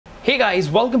Hey guys,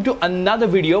 welcome to another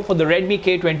video for the Redmi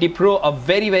K20 Pro. A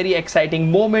very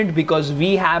exciting moment because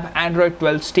we have Android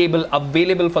 12 stable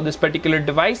available for this particular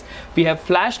device. We have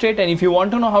flashed it, and if you want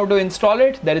to know how to install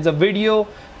it, there is a video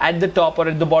at the top or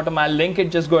at the bottom. I'll link it.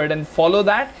 Just go ahead and follow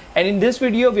that. And in this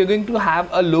video, we're going to have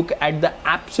a look at the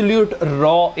absolute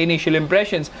raw initial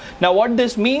impressions. Now what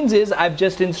this means is I've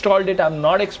just installed it. I've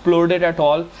not explored it at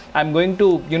all. I'm going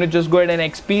to just go ahead and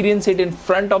experience it in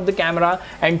front of the camera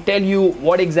and tell you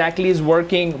what exactly is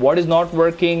working, what is not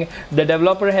working. The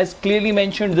developer has clearly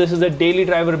mentioned this is a daily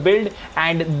driver build,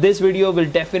 and this video will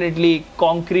definitely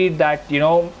concrete that,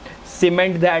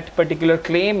 cement that particular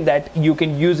claim that you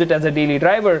can use it as a daily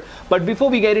driver. But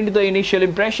before we get into the initial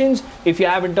impressions, if you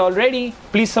haven't already,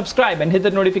 please subscribe and hit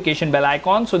the notification bell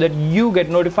icon so that you get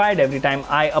notified every time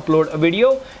I upload a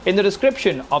video. In the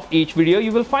description of each video,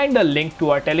 you will find a link to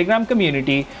our Telegram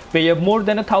community where you have more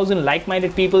than 1,000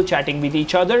 like-minded people chatting with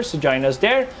each other, so join us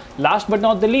there. Last but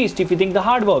not the least, if you think the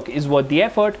hard work is worth the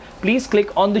effort, please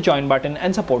click on the join button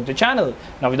and support the channel.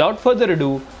 Now without further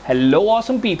ado, hello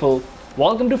awesome people.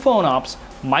 Welcome to PhoneOps.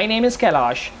 My name is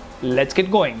Kailash. Let's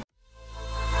get going.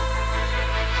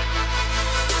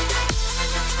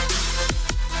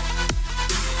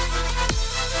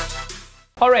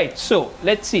 Alright, so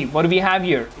let's see what do we have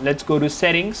here. Let's go to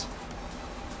settings.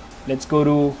 Let's go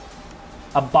to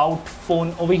about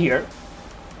phone over here.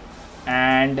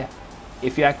 And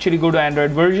if you actually go to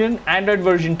Android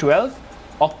version 12,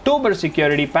 October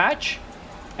security patch,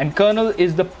 and kernel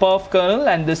is the perf kernel,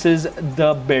 and this is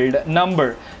the build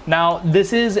number. Now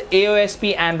this is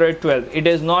AOSP Android 12. It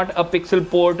is not a pixel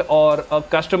port or a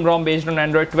custom ROM based on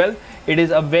Android 12. It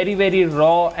is a very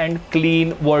raw and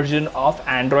clean version of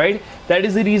Android. That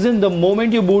is the reason the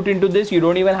moment you boot into this, you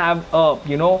don't even have a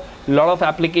lot of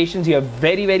applications. You have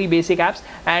very basic apps.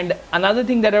 And another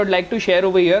thing that I would like to share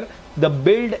over here, the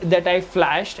build that I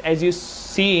flashed, as you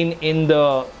seen in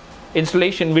the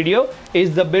installation video,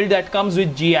 is the build that comes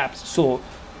with GApps. So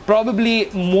probably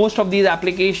most of these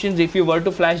applications, if you were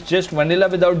to flash just vanilla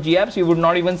without GApps, you would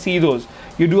not even see those.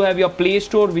 You do have your Play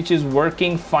Store, which is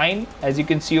working fine, as you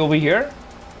can see over here.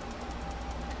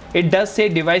 It does say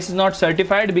device is not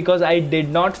certified because I did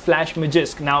not flash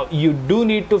Magisk. Now you do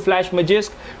need to flash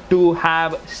Magisk to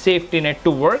have safety net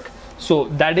to work, so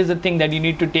that is the thing that you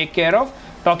need to take care of.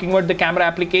 Talking about the camera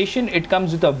application, it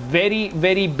comes with a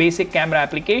very basic camera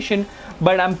application,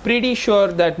 but I'm pretty sure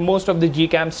that most of the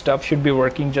Gcam stuff should be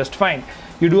working just fine.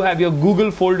 You do have your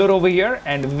Google folder over here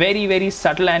and very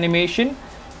subtle animation.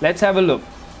 Let's have a look.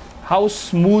 How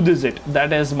smooth is it?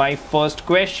 That is my first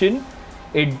question.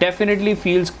 It definitely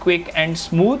feels quick and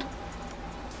smooth,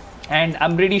 and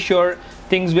I'm pretty sure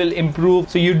things will improve.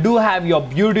 So you do have your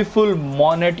beautiful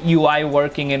Monet UI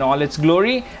working in all its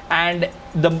glory, and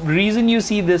the reason you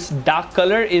see this dark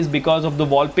color is because of the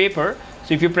wallpaper.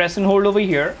 So if you press and hold over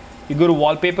here, you go to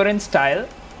wallpaper and style,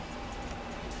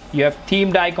 you have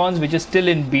themed icons, which is still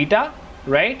in beta,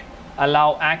 right?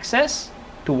 Allow access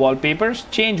to wallpapers,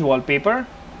 change wallpaper.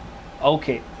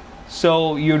 Okay,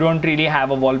 so you don't really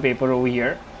have a wallpaper over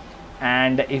here.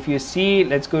 And if you see,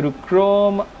 let's go to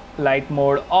Chrome, light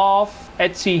mode off.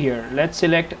 Let's see here, let's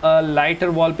select a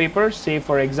lighter wallpaper, say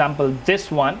for example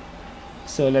this one.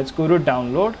 So let's go to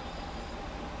download,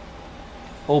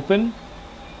 open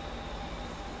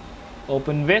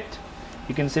with,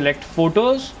 you can select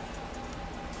photos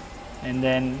and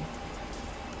then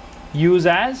use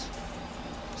as,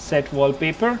 set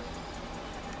wallpaper.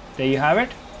 There you have it.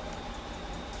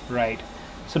 Right,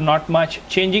 so not much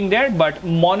changing there, but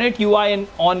Monet UI in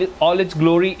on all its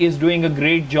glory is doing a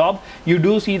great job. You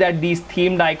do see that these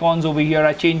themed icons over here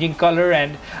are changing color,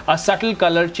 and a subtle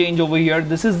color change over here.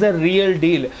 This is the real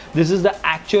deal. This is the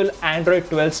actual Android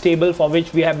 12 stable for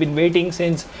which we have been waiting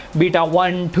since beta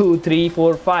 1, 2, 3,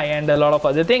 4, 5 and a lot of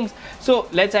other things. So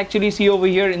let's actually see over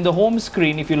here in the home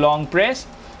screen. If you long press,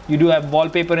 you do have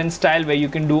wallpaper and style where you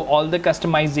can do all the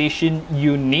customization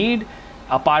you need.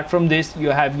 Apart from this,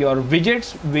 you have your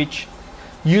widgets, which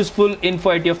useful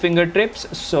info at your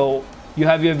fingertips. So you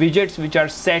have your widgets which are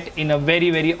set in a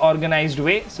very organized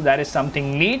way, so that is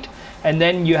something neat. And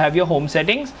then you have your home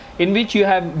settings, in which you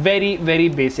have very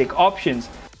basic options.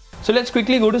 So let's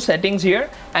quickly go to settings here,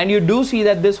 and you do see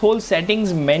that this whole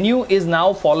settings menu is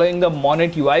now following the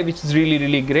Monet UI, which is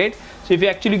really great. So if you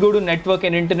actually go to network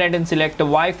and internet and select a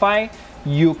Wi-Fi,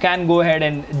 you can go ahead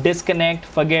and disconnect,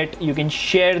 forget. You can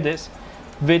share this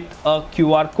with a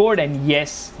QR code, and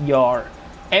yes, your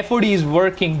FOD is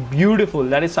working beautiful.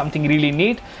 That is something really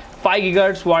neat. 5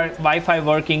 gigahertz Wi-Fi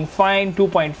working fine,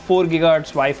 2.4 gigahertz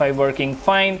Wi-Fi working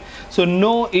fine. So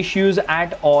no issues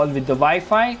at all with the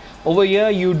Wi-Fi. Over here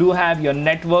you do have your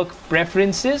network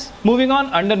preferences. Moving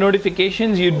on, under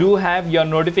notifications you do have your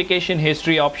notification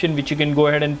history option, which you can go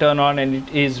ahead and turn on, and it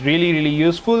is really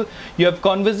useful. You have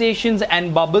conversations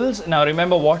and bubbles. Now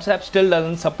remember, WhatsApp still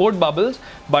doesn't support bubbles,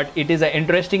 but it is an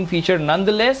interesting feature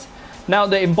nonetheless. Now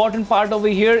the important part over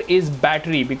here is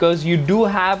battery, because you do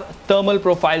have thermal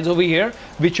profiles over here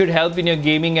which should help in your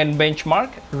gaming and benchmark.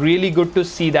 Really good to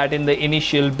see that in the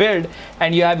initial build.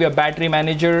 And you have your battery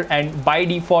manager and by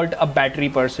default a battery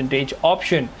percentage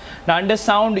option. Now under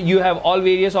sound you have all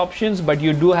various options, but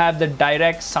you do have the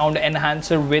direct sound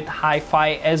enhancer with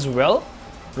hi-fi as well,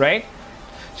 right?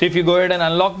 So if you go ahead and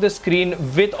unlock the screen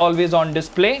with always on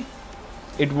display,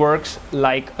 it works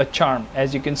like a charm,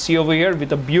 as you can see over here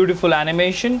with a beautiful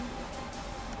animation.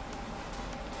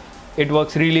 It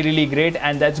works really great,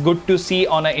 and that's good to see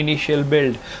on an initial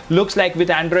build. Looks like with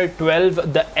Android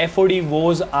 12 the FOD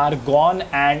woes are gone,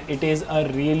 and it is a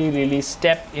really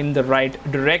step in the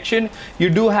right direction. You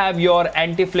do have your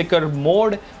anti-flicker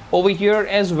mode over here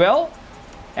as well,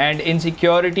 and in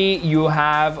security you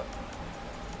have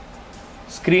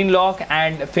screen lock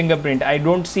and fingerprint. I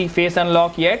don't see face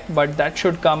unlock yet, but that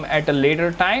should come at a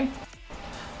later time.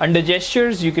 Under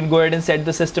gestures you can go ahead and set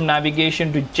the system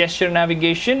navigation to gesture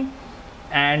navigation,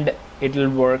 and it will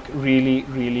work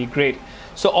really great.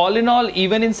 So all in all,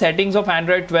 even in settings of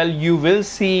Android 12 you will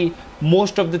see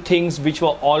most of the things which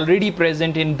were already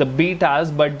present in the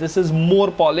betas, but this is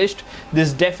more polished.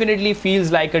 This definitely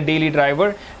feels like a daily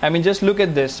driver. I mean, just look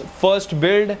at this first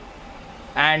build,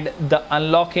 and the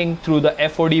unlocking through the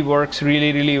FOD works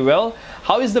really well.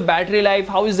 How is the battery life?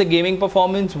 How is the gaming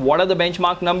performance? What are the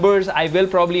benchmark numbers? I will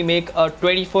probably make a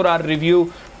 24-hour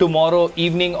review tomorrow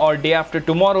evening or day after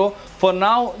tomorrow. For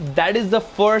now, that is the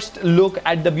first look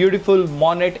at the beautiful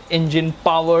Monet engine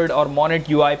powered or Monet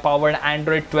UI powered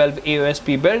Android 12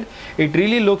 AOSP build. It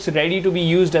really looks ready to be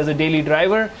used as a daily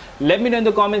driver. Let me know in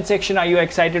the comment section, are you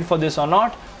excited for this or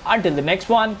not? Until the next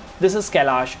one, this is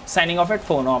Kailash signing off at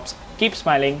PhoneOps. Keep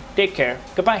smiling, take care,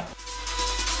 goodbye.